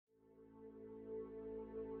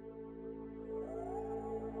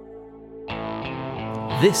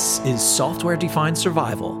This is Software Defined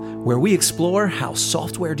Survival, where we explore how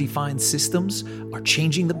software defined systems are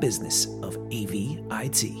changing the business of AV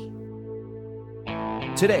IT.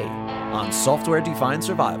 Today on Software Defined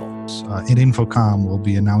Survival. At Infocom, we'll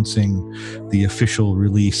be announcing the official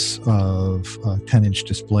release of a 10-inch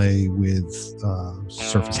display with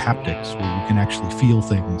surface haptics, where you can actually feel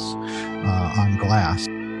things on glass.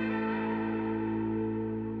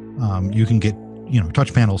 You can get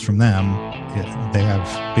touch panels from them. They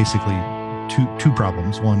have basically two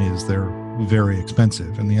problems. One is they're very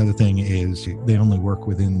expensive, and the other thing is they only work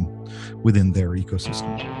within their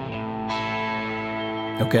ecosystem.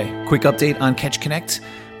 Okay, quick update on Catch Connect.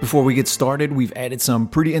 Before we get started, we've added some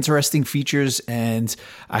pretty interesting features, and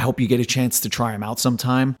I hope you get a chance to try them out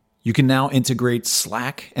sometime. You can now integrate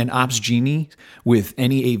Slack and Opsgenie with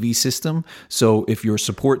any AV system. So if your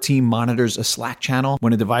support team monitors a Slack channel,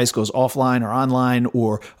 when a device goes offline or online,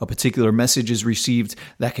 or a particular message is received,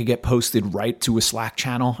 that could get posted right to a Slack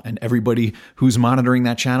channel, and everybody who's monitoring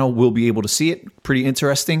that channel will be able to see it. Pretty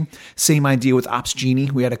interesting. Same idea with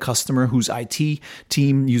Opsgenie. We had a customer whose IT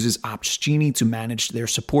team uses Opsgenie to manage their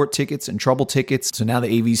support tickets and trouble tickets. So now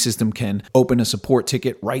the AV system can open a support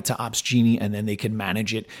ticket right to Opsgenie, and then they can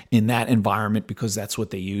manage it in that environment because that's what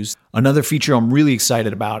they use. Another feature I'm really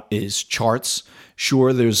excited about is charts.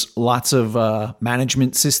 Sure, there's lots of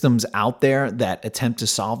management systems out there that attempt to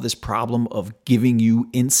solve this problem of giving you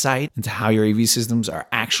insight into how your AV systems are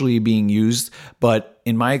actually being used. But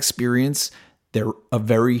in my experience, they're a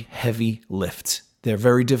very heavy lift. They're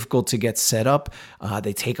very difficult to get set up.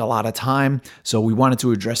 They take a lot of time. So we wanted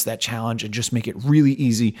to address that challenge and just make it really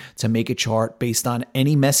easy to make a chart based on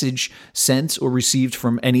any message sent or received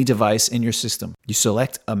from any device in your system. You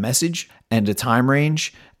select a message and a time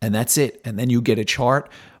range, and that's it. And then you get a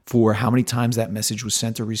chart for how many times that message was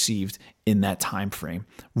sent or received in that time frame.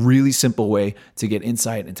 Really simple way to get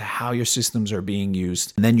insight into how your systems are being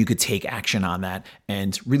used. And then you could take action on that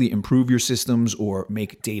and really improve your systems or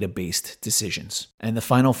make data-based decisions. And the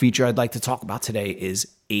final feature I'd like to talk about today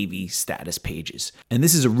is AV status pages. And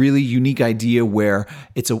this is a really unique idea where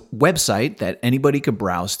it's a website that anybody could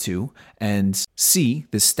browse to and see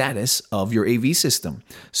the status of your AV system.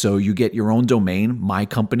 So you get your own domain,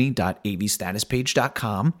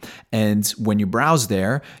 mycompany.avstatuspage.com. And when you browse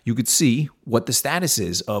there, you could see what the status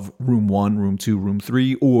is of room 1, room 2, room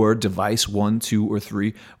 3, or device 1, 2, or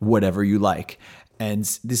 3, whatever you like. And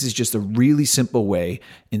this is just a really simple way,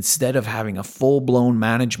 instead of having a full-blown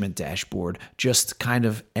management dashboard, just kind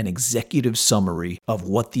of an executive summary of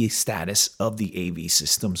what the status of the AV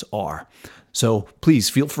systems are. So please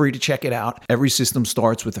feel free to check it out. Every system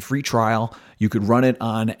starts with a free trial. You could run it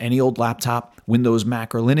on any old laptop, Windows,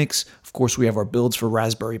 Mac, or Linux. Of course, we have our builds for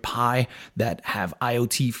Raspberry Pi that have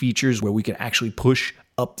IoT features where we can actually push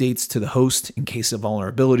updates to the host in case a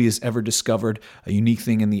vulnerability is ever discovered, a unique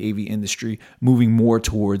thing in the AV industry, moving more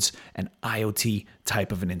towards an IoT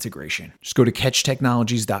type of an integration. Just go to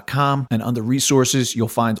catchtechnologies.com, and under resources, you'll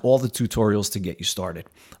find all the tutorials to get you started.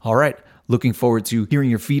 All right, looking forward to hearing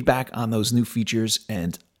your feedback on those new features,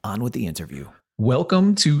 and on with the interview.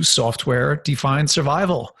 Welcome to Software Defined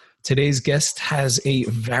Survival. Today's guest has a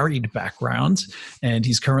varied background, and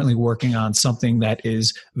he's currently working on something that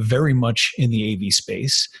is very much in the AV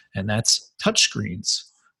space, and that's touchscreens.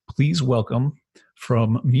 Please welcome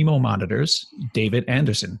from Mimo Monitors, David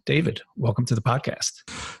Anderson. David, welcome to the podcast.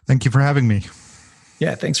 Thank you for having me.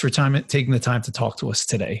 Yeah, thanks for taking the time to talk to us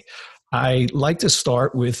today. I like to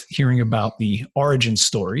start with hearing about the origin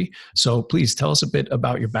story. So please tell us a bit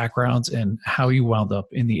about your background and how you wound up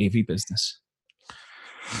in the AV business.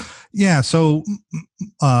 Yeah, so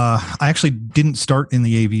I actually didn't start in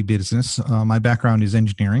the AV business. My background is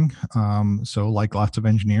engineering. So like lots of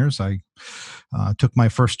engineers, I took my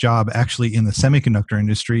first job actually in the semiconductor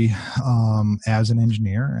industry as an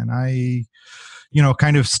engineer. And I,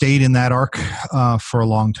 kind of stayed in that arc for a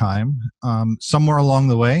long time. Somewhere along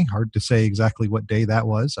the way, hard to say exactly what day that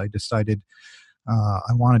was, I decided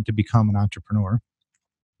I wanted to become an entrepreneur.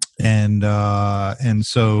 And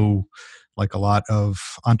so, like a lot of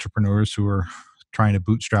entrepreneurs who are trying to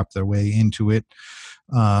bootstrap their way into it,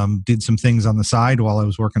 did some things on the side while I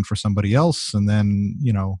was working for somebody else, and then,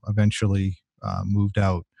 eventually moved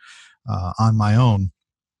out on my own.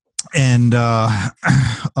 And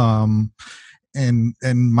and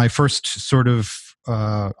my first sort of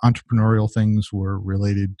entrepreneurial things were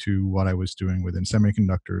related to what I was doing within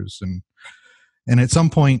semiconductors, and at some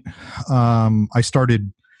point, I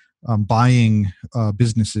started buying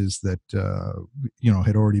businesses that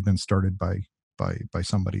had already been started by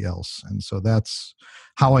somebody else, and so that's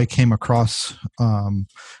how I came across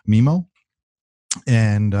Mimo.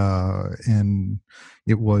 and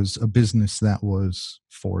it was a business that was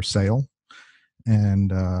for sale.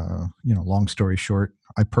 And long story short,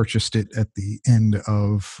 I purchased it at the end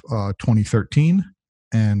of 2013,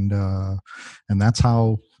 and that's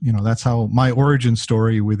how my origin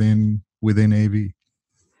story within AV.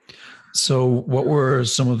 So, what were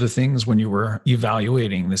some of the things when you were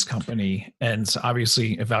evaluating this company and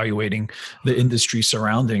obviously evaluating the industry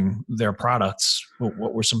surrounding their products?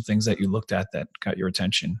 What were some things that you looked at that got your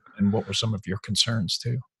attention, and what were some of your concerns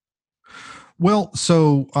too? Well,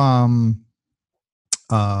 so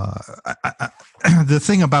the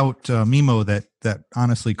thing about Mimo that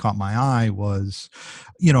honestly caught my eye was,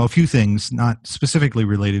 a few things, not specifically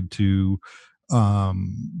related to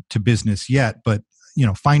business yet, but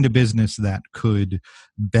find a business that could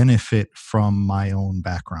benefit from my own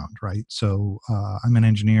background, right? So I'm an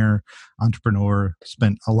engineer, entrepreneur,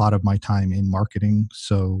 spent a lot of my time in marketing.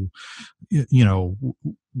 So,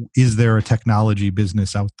 is there a technology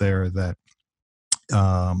business out there that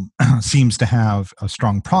seems to have a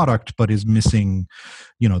strong product but is missing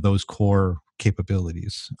those core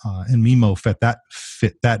capabilities, and Mimo fit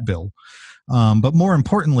that bill. But more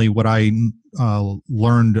importantly, what I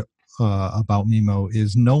learned about Mimo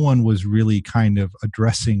is no one was really kind of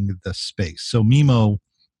addressing the space. So Mimo,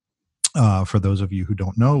 for those of you who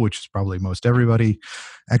don't know, which is probably most everybody,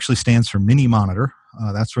 actually stands for mini monitor.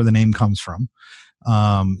 That's where the name comes from.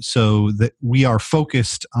 So that we are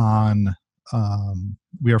focused on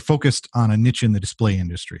a niche in the display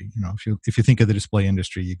industry. If you think of the display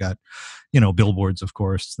industry, you got billboards, of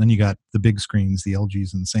course. Then you got the big screens, the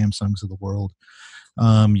LGs and Samsungs of the world.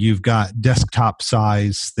 You've got desktop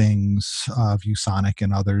size things, ViewSonic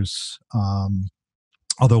and others.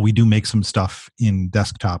 Although we do make some stuff in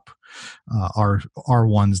desktop, our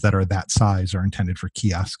ones that are that size are intended for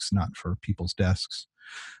kiosks, not for people's desks.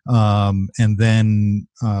 And then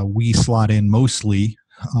we slot in mostly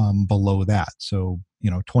below that, so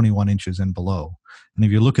 21 inches and below. And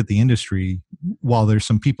if you look at the industry, while there's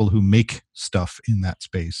some people who make stuff in that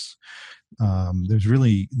space, there's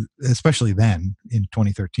really, especially then in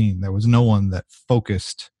 2013, there was no one that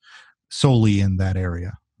focused solely in that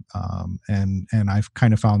area. And I've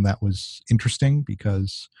kind of found that was interesting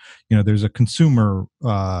because there's a consumer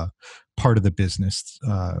part of the business,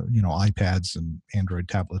 iPads and Android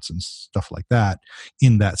tablets and stuff like that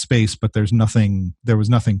in that space, but there was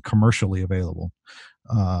nothing commercially available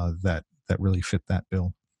that really fit that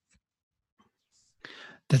bill.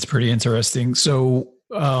 That's pretty interesting. So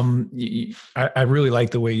I really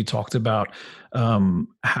like the way you talked about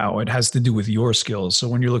how it has to do with your skills. So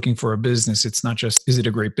when you're looking for a business, it's not just, is it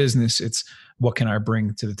a great business? It's what can I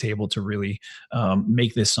bring to the table to really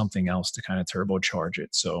make this something else to kind of turbocharge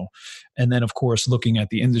it. So, and then of course, looking at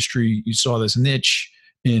the industry, you saw this niche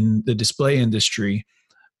in the display industry.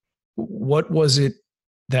 What was it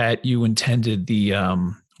that you intended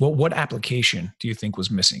what application do you think was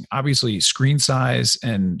missing? Obviously, screen size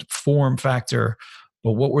and form factor,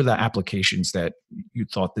 but what were the applications that you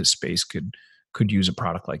thought this space could use a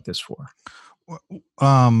product like this for?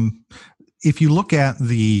 If you look at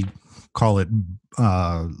the, call it,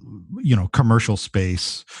 commercial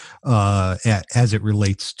space as it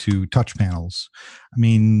relates to touch panels, I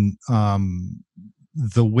mean,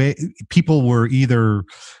 the way people were either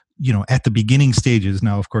at the beginning stages.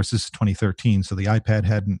 Now, of course, this is 2013, so the iPad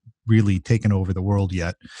hadn't really taken over the world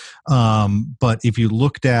yet. But if you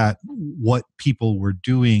looked at what people were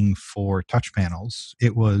doing for touch panels,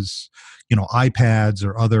 it was, iPads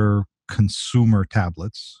or other consumer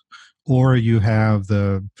tablets, or you have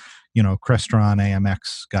the, Crestron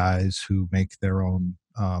AMX guys who make their own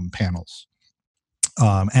panels.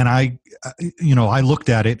 And I looked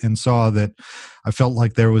at it and saw that I felt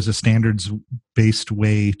like there was a standards-based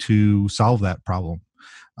way to solve that problem.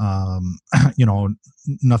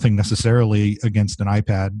 Nothing necessarily against an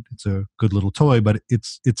iPad. It's a good little toy, but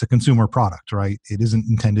it's a consumer product, right? It isn't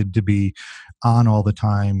intended to be on all the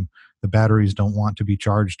time. The batteries don't want to be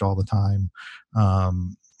charged all the time.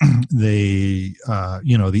 The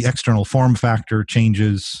external form factor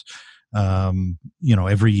changes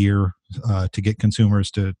every year to get consumers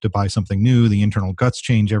to buy something new. The internal guts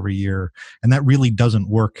change every year. And that really doesn't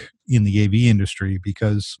work in the AV industry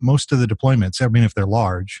because most of the deployments, I mean, if they're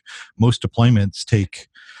large, most deployments take,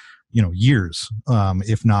 years,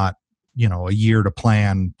 if not, a year to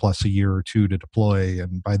plan plus a year or two to deploy.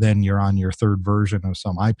 And by then you're on your third version of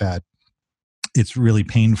some iPad. It's really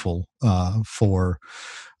painful for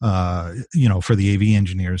the AV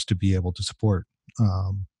engineers to be able to support.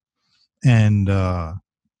 And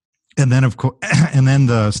then of course, and then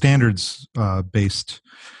the standards based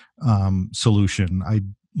solution.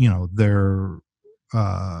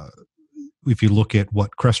 if you look at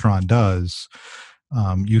what Crestron does,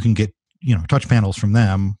 you can get touch panels from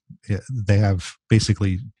them. They have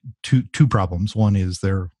basically two problems. One is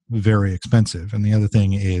they're very expensive, and the other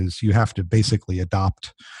thing is you have to basically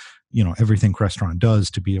adopt everything Crestron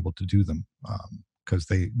does to be able to do them, because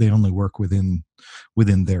they only work within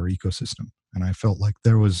their ecosystem. And I felt like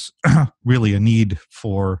there was really a need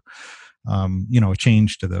for a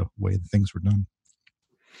change to the way that things were done.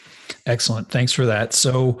 Excellent. Thanks for that.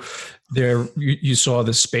 So there you saw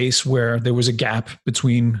the space where there was a gap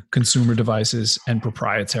between consumer devices and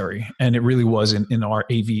proprietary. And it really was in our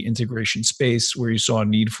AV integration space where you saw a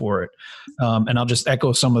need for it. And I'll just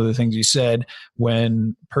echo some of the things you said.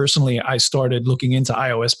 When personally I started looking into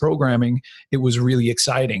iOS programming, it was really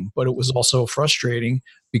exciting, but it was also frustrating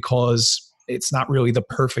because it's not really the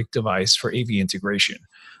perfect device for AV integration.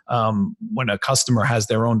 When a customer has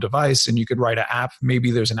their own device and you could write an app,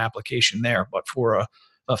 maybe there's an application there. But for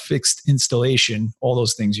a fixed installation, all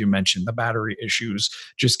those things you mentioned, the battery issues,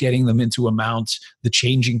 just getting them into a mount, the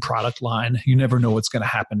changing product line, you never know what's going to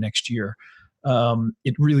happen next year.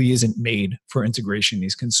 It really isn't made for integration,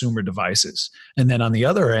 these consumer devices. And then on the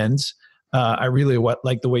other end, I really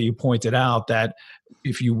like the way you pointed out that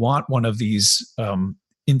if you want one of these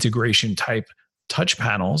integration type touch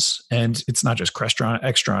panels, and it's not just Crestron,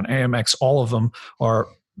 Extron, AMX, all of them are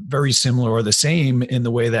very similar or the same in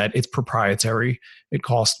the way that it's proprietary, it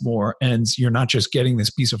costs more, and you're not just getting this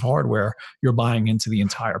piece of hardware, you're buying into the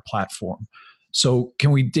entire platform. So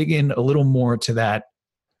can we dig in a little more to that?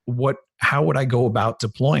 How would I go about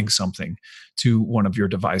deploying something to one of your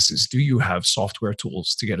devices? Do you have software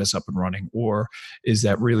tools to get us up and running, or is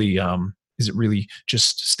that really is it really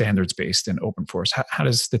just standards based and open source? How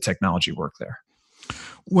does the technology work there?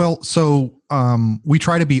 Well, so we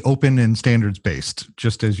try to be open and standards based,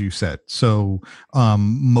 just as you said. So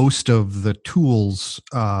most of the tools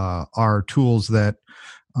are tools that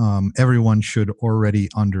everyone should already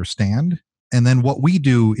understand. And then what we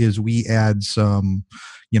do is we add some,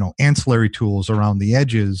 ancillary tools around the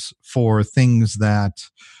edges for things that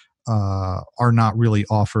are not really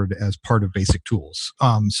offered as part of basic tools.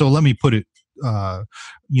 So let me put it, one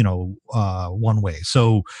way.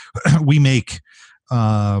 So we make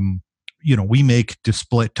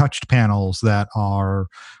display touched panels that are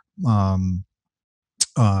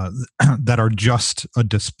that are just a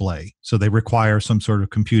display. So they require some sort of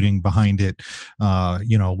computing behind it,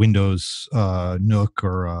 Windows NUC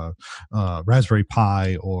or Raspberry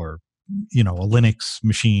Pi or a Linux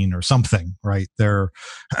machine or something, right? They're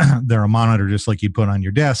a monitor just like you'd put on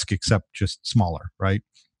your desk, except just smaller, right?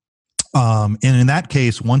 And in that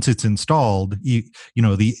case, once it's installed, we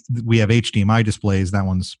have HDMI displays. That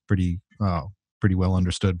one's pretty well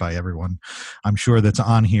understood by everyone, I'm sure, that's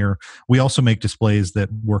on here. We also make displays that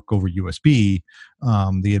work over USB.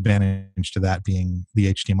 The advantage to that being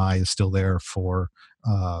the HDMI is still there for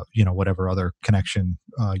whatever other connection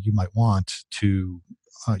you might want to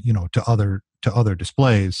other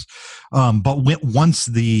displays. But once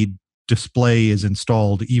the display is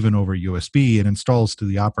installed, even over USB, it installs to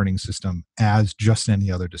the operating system as just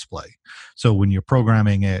any other display. So when you're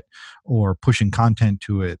programming it or pushing content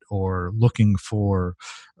to it or looking for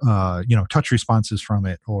touch responses from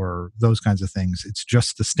it or those kinds of things, it's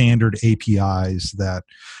just the standard APIs that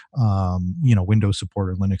Windows support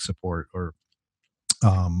or Linux support or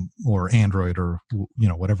Android or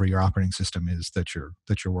whatever your operating system is that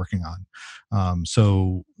you're working on.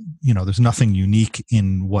 So there's nothing unique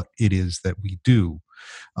in what it is that we do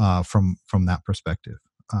from that perspective.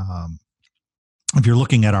 If you're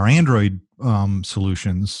looking at our Android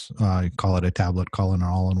solutions, call it a tablet, call it an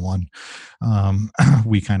all-in-one.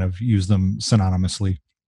 We kind of use them synonymously.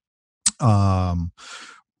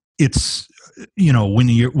 It's when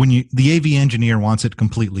the AV engineer wants it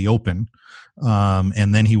completely open.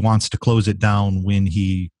 And then he wants to close it down when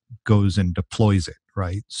he goes and deploys it,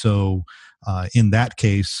 right? So in that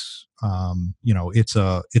case, it's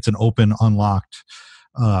an open, unlocked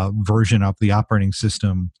version of the operating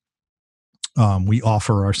system. We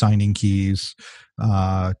offer our signing keys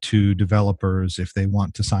to developers if they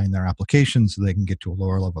want to sign their applications, so they can get to a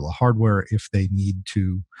lower level of hardware if they need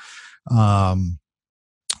to.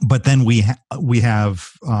 But then we have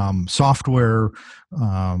software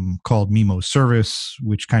called Mimo Service,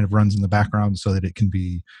 which kind of runs in the background so that it can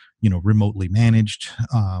be remotely managed.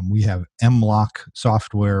 We have MLOck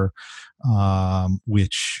software,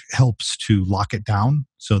 which helps to lock it down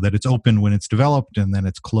so that it's open when it's developed and then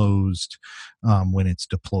it's closed when it's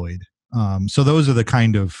deployed. So those are the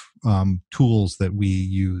kind of tools that we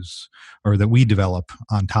use or that we develop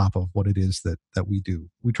on top of what it is that we do.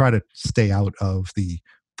 We try to stay out of the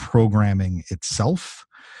programming itself,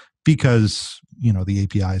 because the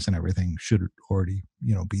APIs and everything should already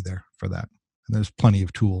be there for that. And there's plenty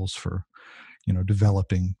of tools for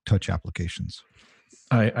developing touch applications.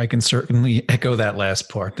 I can certainly echo that last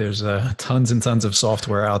part. There's tons and tons of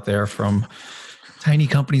software out there, from tiny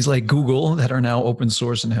companies like Google that are now open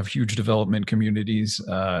source and have huge development communities.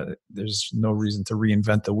 There's no reason to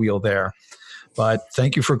reinvent the wheel there. But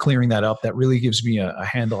thank you for clearing that up. That really gives me a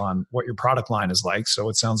handle on what your product line is like. So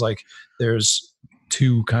it sounds like there's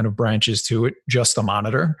two kind of branches to it: just a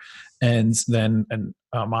monitor, and then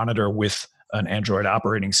a monitor with an Android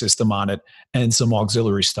operating system on it, and some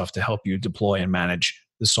auxiliary stuff to help you deploy and manage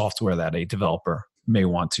the software that a developer may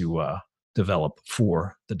want to develop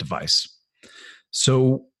for the device.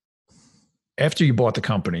 So after you bought the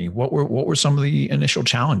company, what were some of the initial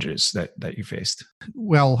challenges that you faced?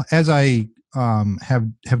 Well, as I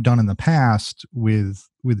have done in the past with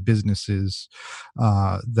businesses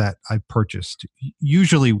that I purchased,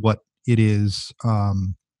 usually what it is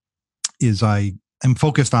I am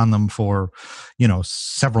focused on them for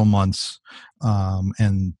several months,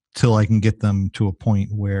 and till I can get them to a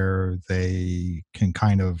point where they can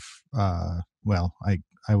kind of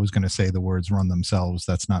I was going to say the words run themselves.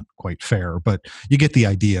 That's not quite fair, but you get the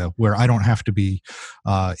idea, where I don't have to be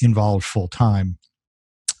involved full time.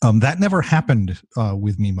 That never happened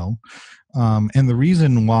with Mimo, and the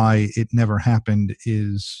reason why it never happened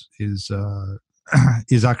is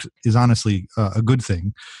honestly a good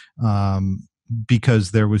thing,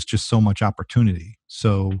 because there was just so much opportunity.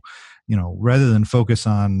 So, rather than focus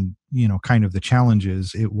on kind of the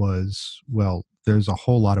challenges, it was, well, there's a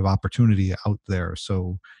whole lot of opportunity out there.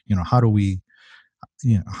 So, how do we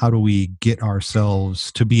get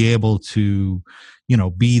ourselves to be able to,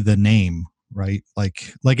 be the name, right?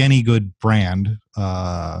 Like any good brand,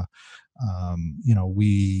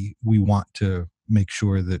 we want to make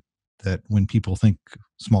sure that when people think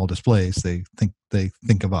Small Displays, they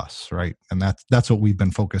think of us, right? And that's what we've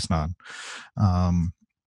been focused on.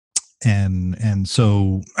 And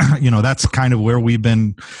so, that's kind of where we've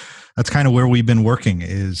been working,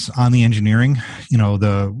 is on the engineering. When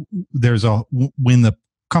the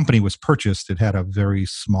company was purchased, it had a very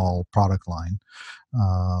small product line.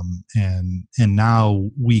 And now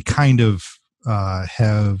we kind of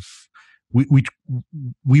we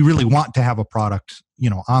really want to have a product,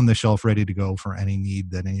 on the shelf, ready to go for any need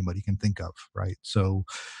that anybody can think of, right? So,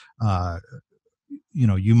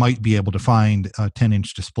 you might be able to find a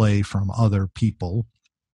 10-inch display from other people,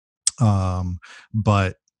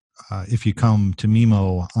 but if you come to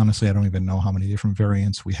Mimo, honestly, I don't even know how many different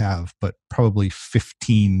variants we have, but probably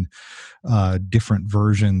 15 different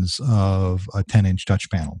versions of a 10-inch touch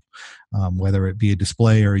panel, whether it be a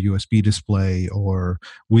display or a USB display, or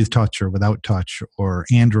with touch or without touch, or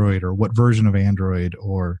Android, or what version of Android,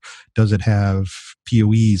 or does it have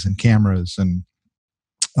PoEs and cameras, and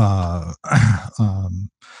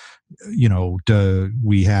do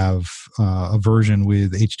we have a version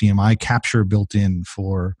with HDMI capture built in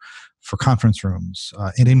for conference rooms.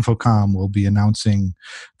 And Infocom will be announcing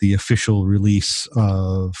the official release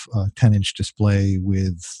of a 10-inch display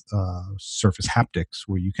with Surface Haptics,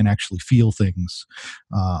 where you can actually feel things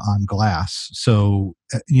on glass. So,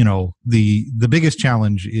 the biggest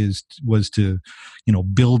challenge was to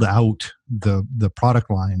build out the product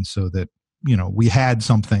line so that we had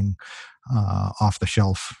something off the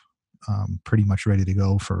shelf, pretty much ready to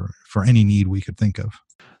go for any need we could think of.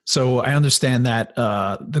 So I understand that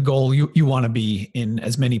the goal, you want to be in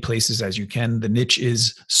as many places as you can. The niche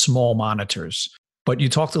is small monitors, but you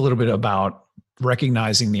talked a little bit about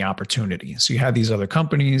recognizing the opportunity. So you have these other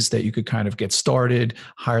companies that you could kind of get started,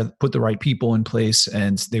 put the right people in place,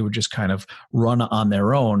 and they would just kind of run on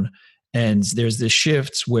their own. And there's this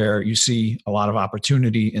shift where you see a lot of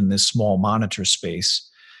opportunity in this small monitor space.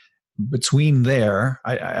 Between there,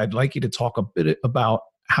 I'd like you to talk a bit about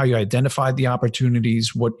how you identified the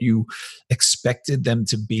opportunities, what you expected them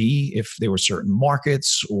to be, if there were certain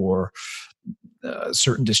markets or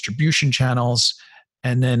certain distribution channels,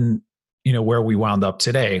 and then where we wound up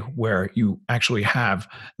today, where you actually have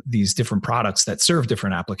these different products that serve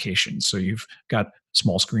different applications. So you've got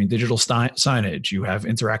small screen digital signage, you have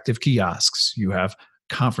interactive kiosks, you have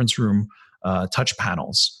conference room touch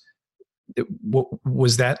panels.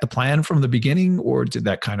 Was that the plan from the beginning, or did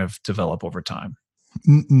that kind of develop over time?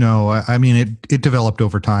 No, I mean, it developed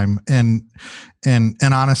over time, and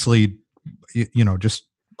honestly, just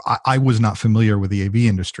I was not familiar with the AV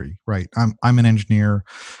industry, right? I'm an engineer,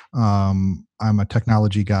 I'm a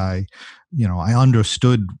technology guy. I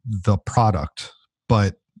understood the product,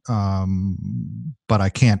 but But I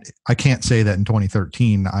can't say that in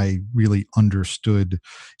 2013 I really understood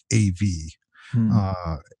AV,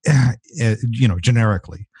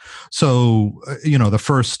 generically. So,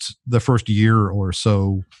 the first year or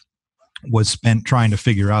so was spent trying to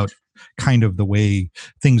figure out kind of the way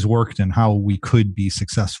things worked and how we could be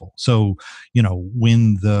successful. So,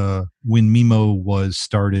 when Mimo was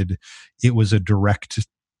started, it was a direct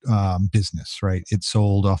business, right? It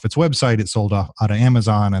sold off its website, it sold off out of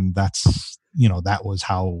Amazon, and that's, that was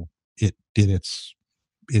how it did its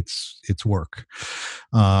work.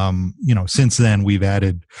 Since then we've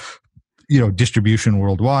added, distribution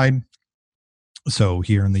worldwide. So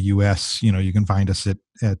here in the US, you can find us at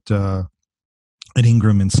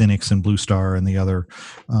Ingram and Cynix and Blue Star and the other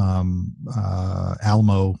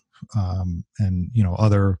Almo, and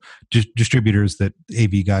other distributors that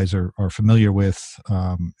AV guys are familiar with.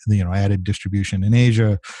 Added distribution in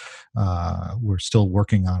Asia. We're still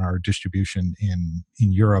working on our distribution in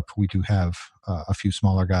Europe. We do have a few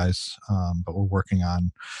smaller guys, but we're working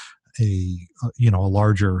on a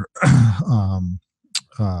larger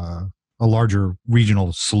a larger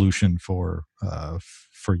regional solution for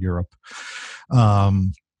Europe.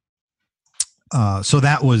 So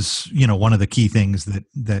that was, one of the key things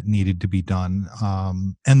that needed to be done.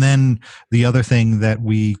 And then the other thing that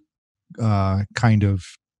we kind of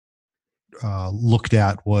looked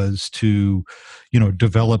at was to,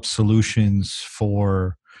 develop solutions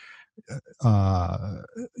for,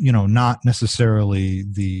 not necessarily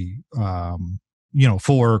the,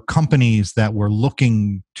 for companies that were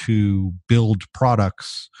looking to build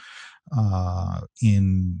products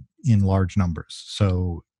in large numbers.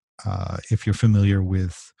 So if you're familiar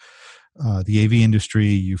with the AV industry,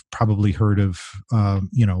 you've probably heard of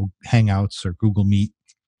Hangouts or Google Meet,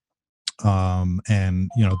 and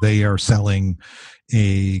they are selling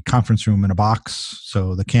a conference room in a box.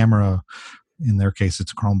 So the camera, in their case,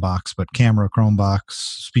 it's a Chromebox, but camera, Chromebox,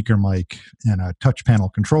 speaker mic, and a touch panel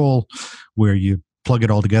control where you plug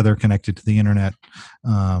it all together, connect it to the internet,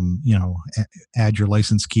 add your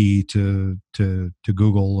license key to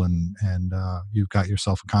Google, and you've got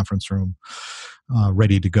yourself a conference room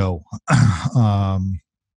ready to go.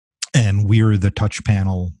 And we're the touch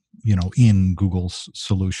panel, in Google's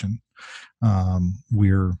solution. I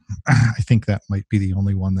think that might be the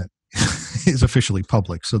only one that is officially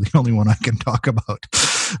public, so the only one I can talk about.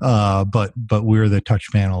 But we're the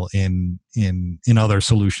touch panel in other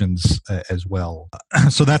solutions as well.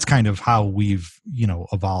 So that's kind of how we've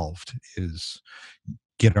evolved, is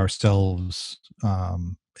get ourselves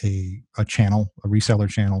a channel, a reseller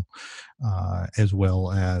channel, as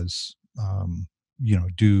well as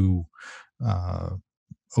do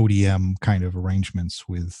ODM kind of arrangements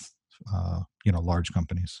with large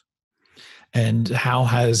companies. And how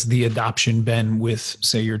has the adoption been with,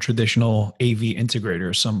 say, your traditional AV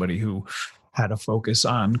integrator, somebody who had a focus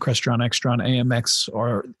on Crestron, Extron, AMX,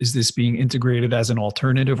 or is this being integrated as an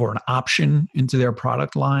alternative or an option into their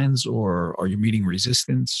product lines, or are you meeting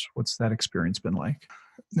resistance? What's that experience been like?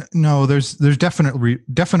 No, there's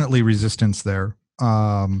definitely resistance there.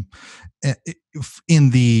 In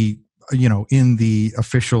the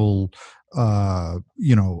official,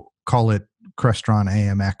 call it Crestron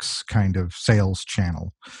AMX kind of sales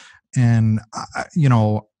channel. And,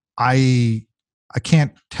 I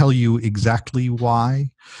can't tell you exactly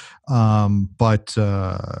why, but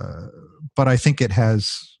I think it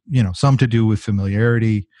has, some to do with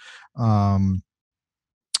familiarity, some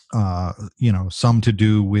to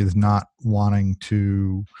do with not wanting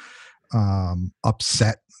to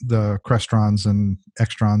upset the Crestrons and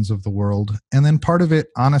Extrons of the world. And then part of it,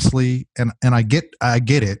 honestly, and I get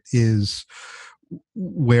it, is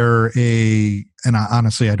where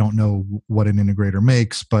honestly, I don't know what an integrator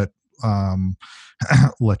makes, but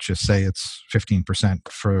let's just say it's 15%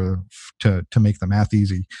 to make the math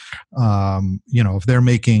easy. If they're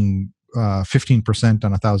making 15%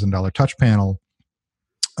 on $1,000 touch panel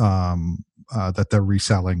that they're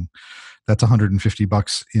reselling, that's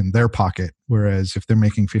 $150 in their pocket. Whereas if they're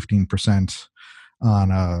making 15%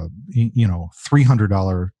 on a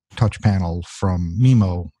 $300 touch panel from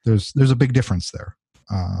Mimo, there's a big difference there.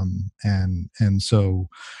 And so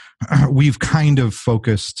we've kind of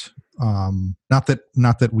focused, not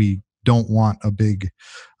that we don't want a big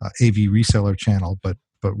AV reseller channel, but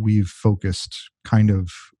we've focused kind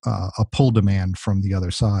of a pull demand from the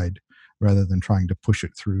other side rather than trying to push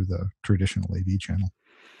it through the traditional AV channel.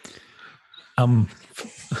 I'm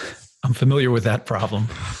familiar with that problem.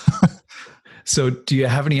 So do you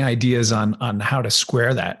have any ideas on how to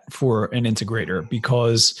square that for an integrator?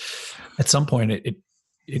 Because at some point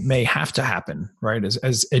it may have to happen, right?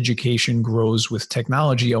 As education grows with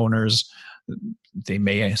technology owners, they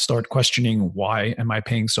may start questioning, why am I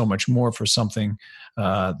paying so much more for something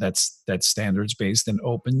that's standards based and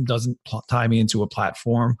open, doesn't tie me into a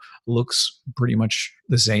platform, looks pretty much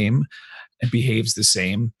the same and behaves the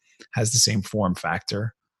same, has the same form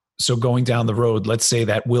factor. So going down the road, let's say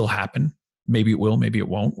that will happen. Maybe it will, maybe it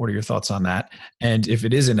won't. What are your thoughts on that? And if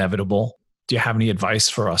it is inevitable, do you have any advice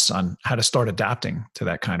for us on how to start adapting to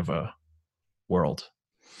that kind of a world?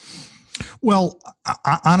 Well,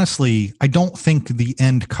 honestly, I don't think the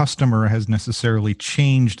end customer has necessarily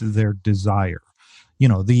changed their desire.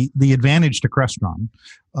 The advantage to Crestron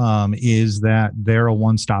is that they're a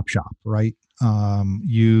one-stop shop, right?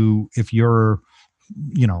 If you're,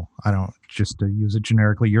 I don't, just to use it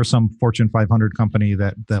generically, you're some Fortune 500 company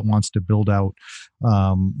that wants to build out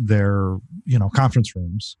their conference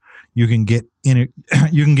rooms. You can get in it.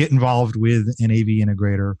 You can get involved with an AV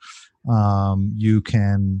integrator. You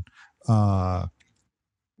can.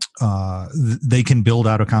 They can build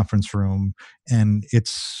out a conference room, and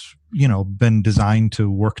it's been designed to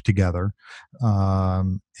work together,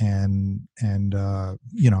 and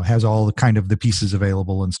has all the kind of the pieces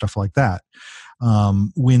available and stuff like that.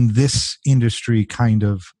 When this industry kind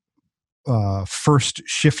of first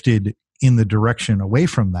shifted in the direction away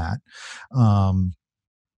from that,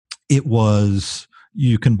 it was,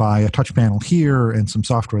 you can buy a touch panel here and some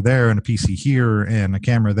software there and a PC here and a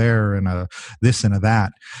camera there and a this and a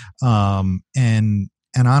that. And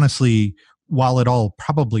honestly, while it all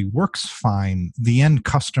probably works fine, the end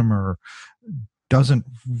customer doesn't,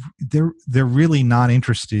 they're really not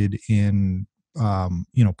interested in,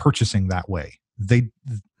 purchasing that way.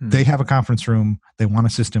 They have a conference room. They want a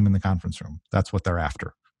system in the conference room. That's what they're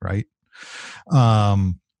after. Right.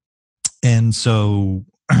 And so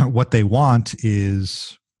what they want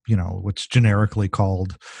is, what's generically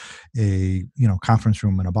called a, conference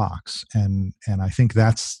room in a box. And I think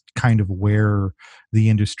that's kind of where the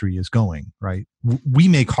industry is going, right? We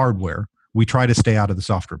make hardware. We try to stay out of the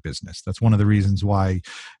software business. That's one of the reasons why,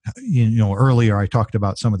 earlier I talked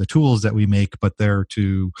about some of the tools that we make, but they're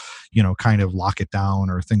to, kind of lock it down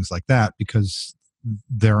or things like that, because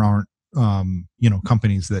there aren't,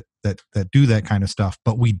 companies that do that kind of stuff.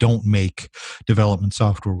 But we don't make development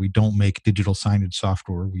software. We don't make digital signage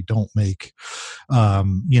software. We don't make,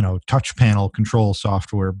 touch panel control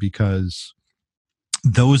software, because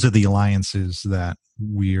those are the alliances that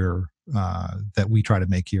we try to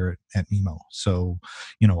make here at Mimo. So,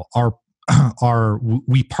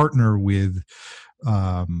 we partner with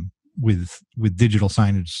digital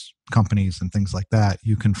signage companies and things like that.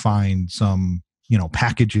 You can find some,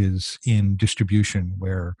 packages in distribution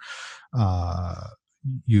where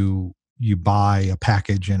you buy a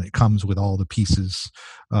package and it comes with all the pieces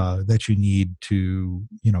that you need to,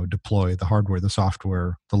 deploy the hardware, the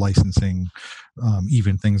software, the licensing,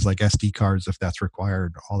 even things like SD cards, if that's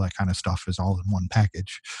required. All that kind of stuff is all in one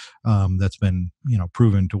package that's been,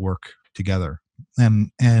 proven to work together.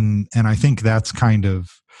 And I think that's kind of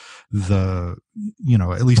the,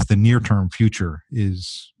 at least the near term future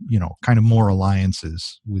is, kind of more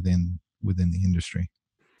alliances within the industry.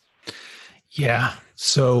 Yeah.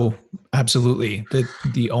 So absolutely.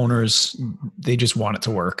 The owners, they just want it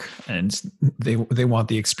to work, and they want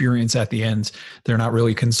the experience at the end. They're not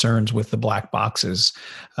really concerned with the black boxes.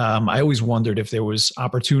 I always wondered if there was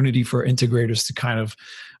opportunity for integrators to kind of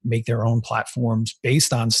make their own platforms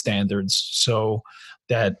based on standards, so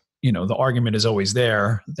that, the argument is always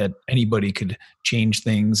there that anybody could change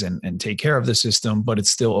things and take care of the system, but it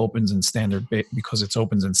still opens and standard because it's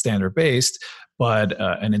opens and standard based. But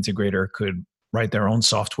an integrator could write their own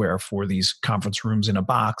software for these conference rooms in a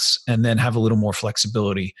box, and then have a little more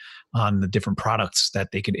flexibility on the different products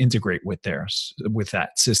that they could integrate with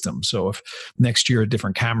that system. So if next year a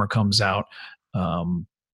different camera comes out,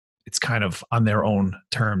 it's kind of on their own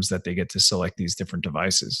terms that they get to select these different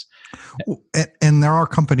devices. And there are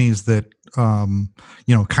companies that,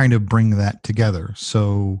 kind of bring that together.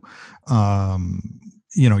 So,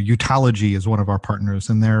 Utology is one of our partners,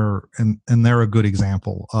 and they're a good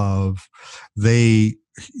example of, they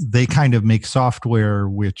kind of make software,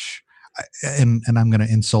 which, and I'm going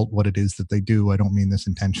to insult what it is that they do. I don't mean this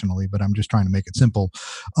intentionally, but I'm just trying to make it simple.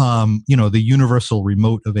 The universal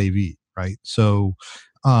remote of AV, right? So,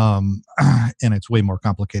 and it's way more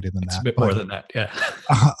complicated than that. It's a bit more than that, yeah.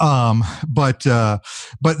 But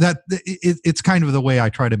that it's kind of the way I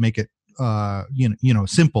try to make it,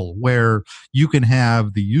 simple, where you can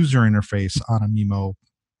have the user interface on a Mimo,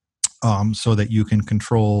 so that you can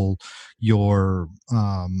control your,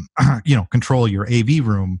 control your AV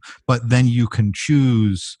room, but then you can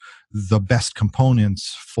choose the best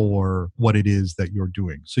components for what it is that you're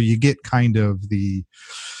doing. So you get kind of the,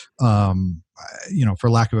 for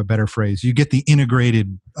lack of a better phrase, you get the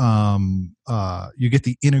integrated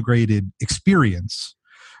experience,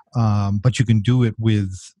 but you can do it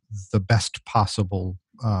with the best possible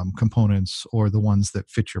components, or the ones that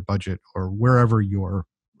fit your budget, or wherever your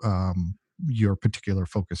particular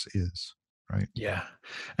focus is. Right. Yeah.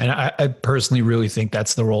 And I personally really think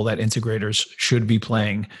that's the role that integrators should be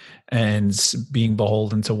playing, and being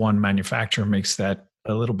beholden to one manufacturer makes that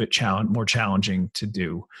a little bit more challenging to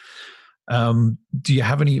do. Do you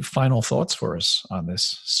have any final thoughts for us on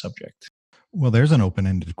this subject? Well, there's an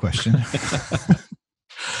open-ended question.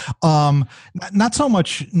 Not so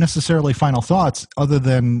much necessarily final thoughts, other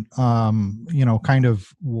than, kind of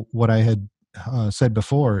what I had said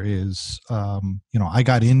before is, I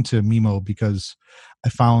got into Mimo because I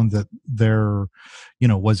found that there,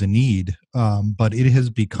 was a need, but it has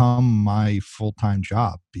become my full-time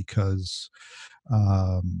job because,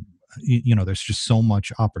 there's just so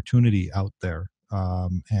much opportunity out there.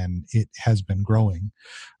 And it has been growing,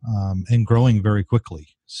 and growing very quickly.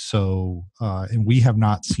 So, and we have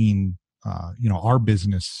not seen, our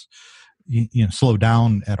business, slow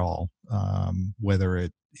down at all. Whether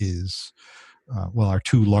it is, our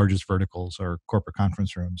two largest verticals are corporate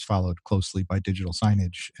conference rooms, followed closely by digital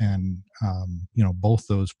signage, and both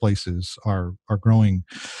those places are growing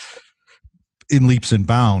in leaps and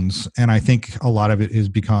bounds. And I think a lot of it has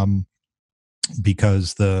become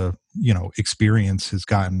because the experience has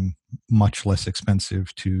gotten much less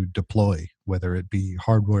expensive to deploy, whether it be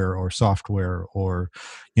hardware or software, or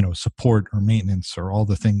support or maintenance, or all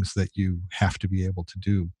the things that you have to be able to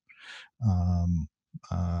do.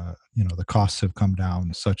 The costs have come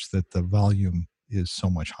down such that the volume is so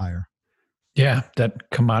much higher. Yeah, that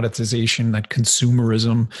commoditization, that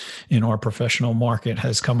consumerism in our professional market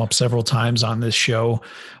has come up several times on this show.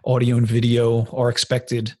 Audio and video are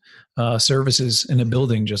expected services in a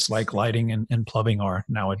building, just like lighting and plumbing are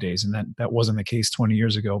nowadays. And that wasn't the case 20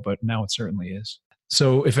 years ago, but now it certainly is.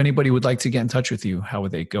 So if anybody would like to get in touch with you, how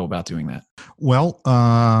would they go about doing that? Well,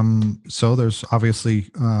 so there's obviously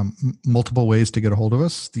multiple ways to get a hold of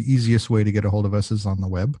us. The easiest way to get a hold of us is on the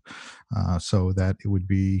web. So that it would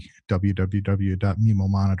be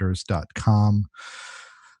www.mimomonitors.com.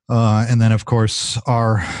 And then, of course,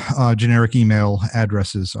 our generic email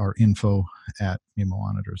addresses are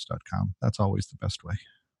info@mimomonitors.com. That's always the best way.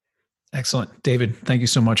 Excellent. David, thank you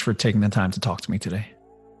so much for taking the time to talk to me today.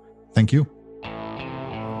 Thank you.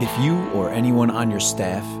 If you or anyone on your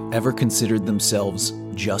staff ever considered themselves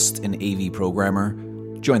just an AV programmer,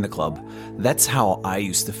 join the club. That's how I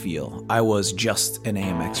used to feel. I was just an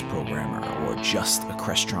AMX programmer, or just a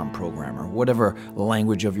Crestron programmer, whatever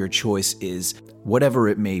language of your choice is, whatever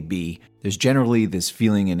it may be. There's generally this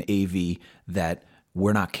feeling in AV that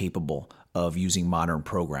we're not capable of using modern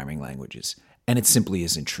programming languages, and it simply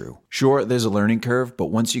isn't true. Sure, there's a learning curve, but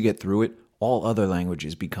once you get through it, all other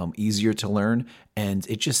languages become easier to learn, and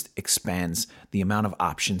it just expands the amount of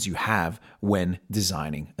options you have when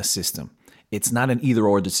designing a system. It's not an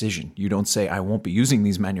either-or decision. You don't say, I won't be using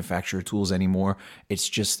these manufacturer tools anymore. It's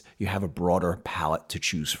just you have a broader palette to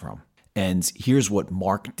choose from. And here's what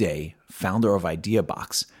Mark Day, founder of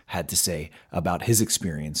IdeaBox, had to say about his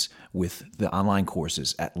experience with the online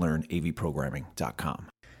courses at learnavprogramming.com.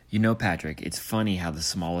 Patrick, it's funny how the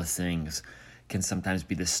smallest things can sometimes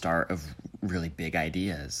be the start of really big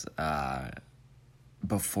ideas.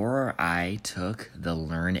 Before I took the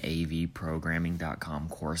learnavprogramming.com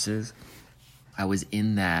courses, I was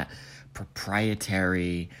in that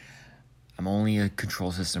proprietary, I'm only a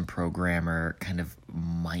control system programmer kind of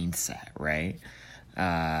mindset, right?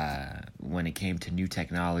 When it came to new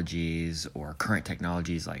technologies or current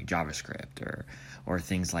technologies like JavaScript or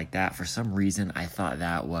things like that, for some reason I thought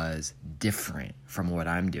that was different from what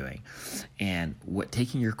I'm doing. And what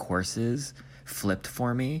taking your courses flipped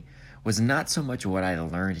for me was not so much what I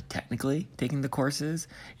learned technically taking the courses,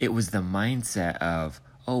 it was the mindset of,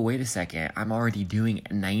 oh, wait a second, I'm already doing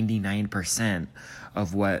 99%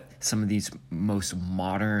 of what some of these most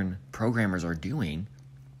modern programmers are doing.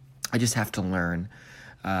 I just have to learn,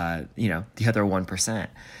 the other 1%.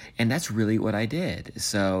 And that's really what I did.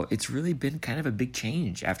 So it's really been kind of a big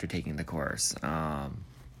change after taking the course.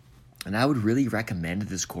 And I would really recommend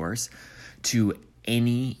this course to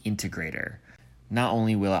any integrator. Not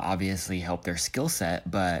only will it obviously help their skill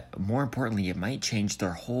set, but more importantly, it might change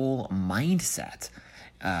their whole mindset,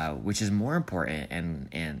 which is more important,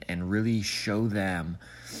 and really show them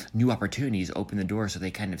new opportunities, open the door so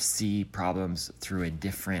they kind of see problems through a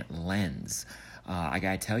different lens. I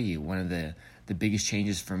gotta tell you, one of the biggest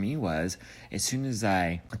changes for me was as soon as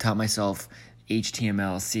I taught myself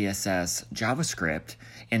HTML, CSS, JavaScript,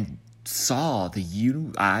 and saw the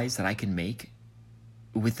UIs that I can make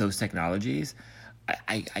with those technologies,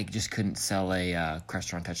 I just couldn't sell a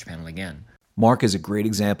Crestron touch panel again. Mark is a great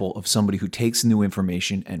example of somebody who takes new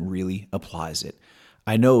information and really applies it.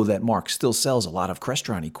 I know that Mark still sells a lot of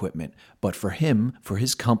Crestron equipment, but for him, for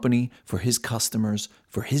his company, for his customers,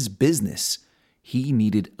 for his business, he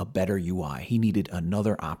needed a better UI. He needed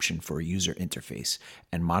another option for a user interface,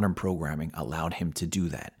 and modern programming allowed him to do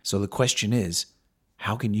that. So the question is,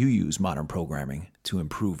 how can you use modern programming to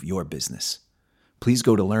improve your business? Please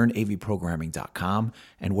go to learnavprogramming.com,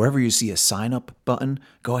 and wherever you see a sign up button,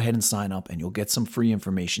 go ahead and sign up, and you'll get some free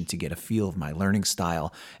information to get a feel of my learning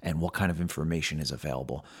style and what kind of information is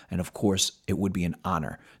available. And of course, it would be an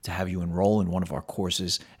honor to have you enroll in one of our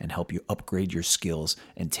courses and help you upgrade your skills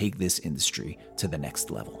and take this industry to the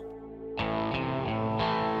next level.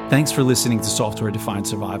 Thanks for listening to Software Defined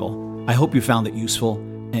Survival. I hope you found it useful,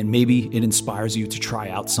 and maybe it inspires you to try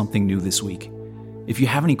out something new this week. If you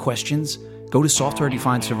have any questions, go to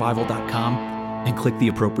softwaredefinedsurvival.com and click the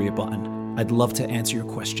appropriate button. I'd love to answer your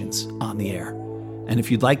questions on the air. And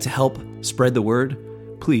if you'd like to help spread the word,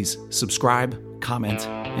 please subscribe, comment,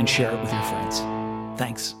 and share it with your friends.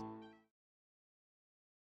 Thanks.